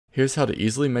Here's how to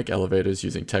easily make elevators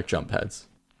using TEK jump pads.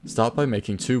 Start by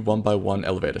making two 1x1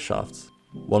 elevator shafts.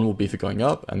 One will be for going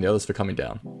up and the other's for coming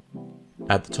down.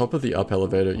 At the top of the up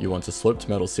elevator, you want a sloped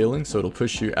metal ceiling so it'll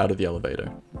push you out of the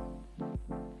elevator.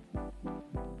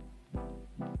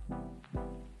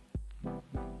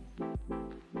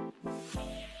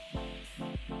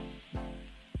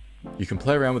 You can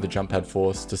play around with the jump pad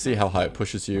force to see how high it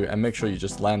pushes you and make sure you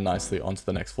just land nicely onto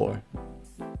the next floor.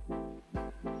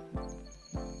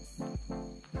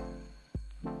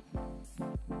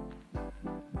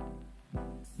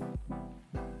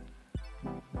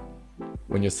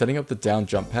 When you're setting up the down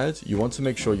jump pad, you want to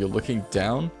make sure you're looking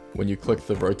down when you click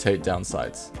the rotate down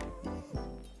sides.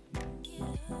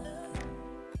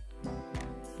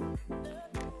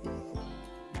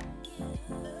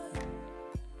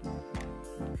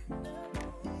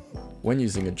 When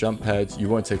using a jump pad, you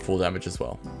won't take full damage as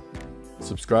well.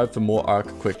 Subscribe for more Arc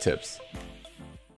quick tips.